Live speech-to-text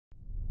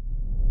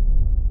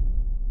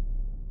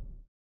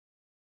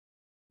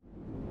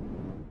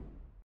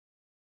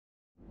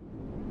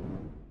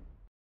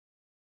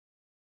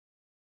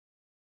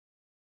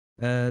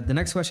The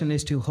next question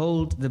is to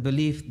hold the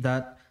belief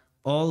that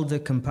all the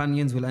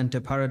companions will enter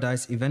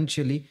paradise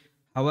eventually.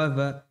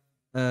 However,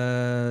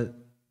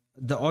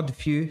 the odd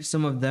few,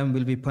 some of them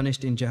will be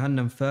punished in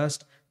Jahannam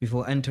first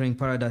before entering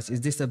paradise.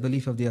 Is this a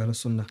belief of the Ahlul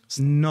Sunnah?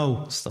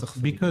 No,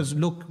 because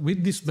look,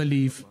 with this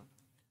belief,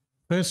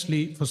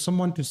 firstly, for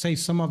someone to say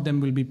some of them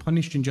will be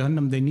punished in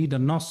Jahannam, they need a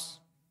nas.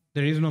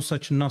 There is no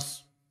such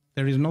nas.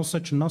 There is no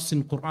such nas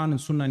in Quran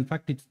and Sunnah. In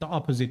fact, it's the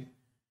opposite.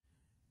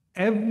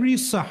 Every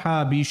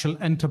Sahabi shall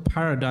enter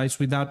paradise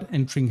without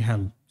entering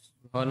hell.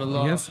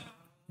 Yes,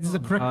 this is the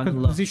correct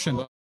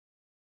position.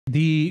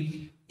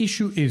 The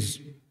issue is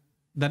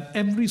that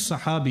every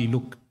Sahabi,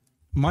 look,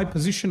 my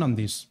position on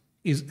this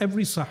is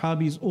every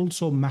Sahabi is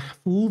also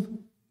mahfuz,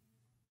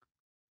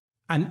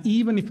 and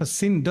even if a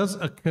sin does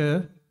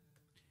occur,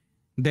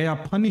 they are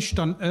punished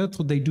on earth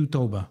or they do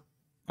tawbah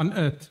on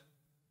earth.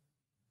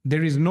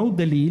 There is no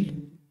daleel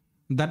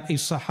that a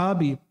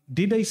Sahabi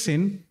did a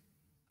sin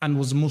and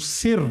was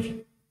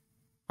musir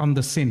on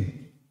the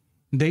sin.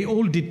 They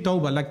all did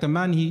tawbah. Like the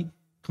man, he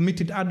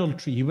committed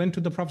adultery. He went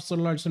to the Prophet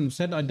ﷺ and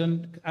said, I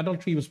done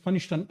adultery. He was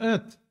punished on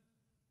earth.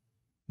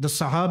 The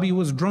Sahabi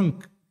was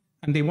drunk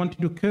and they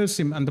wanted to curse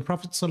him. And the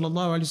Prophet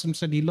ﷺ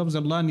said he loves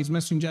Allah and His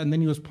Messenger, and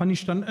then he was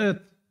punished on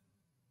earth.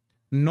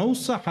 No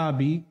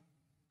Sahabi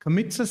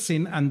commits a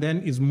sin and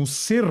then is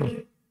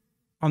musir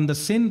on the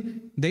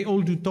sin. They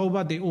all do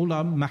tawbah. They all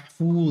are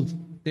mahfuz.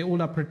 They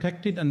all are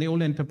protected and they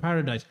all enter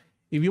paradise.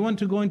 If you want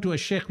to go into a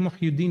Shaykh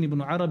Muhyiddin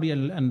ibn Arabi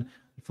and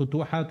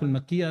Futuhat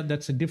al-Makkiyah,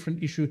 that's a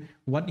different issue.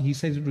 What he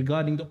says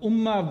regarding the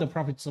ummah of the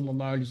Prophet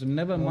ﷺ,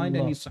 never mind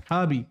any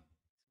Sahabi.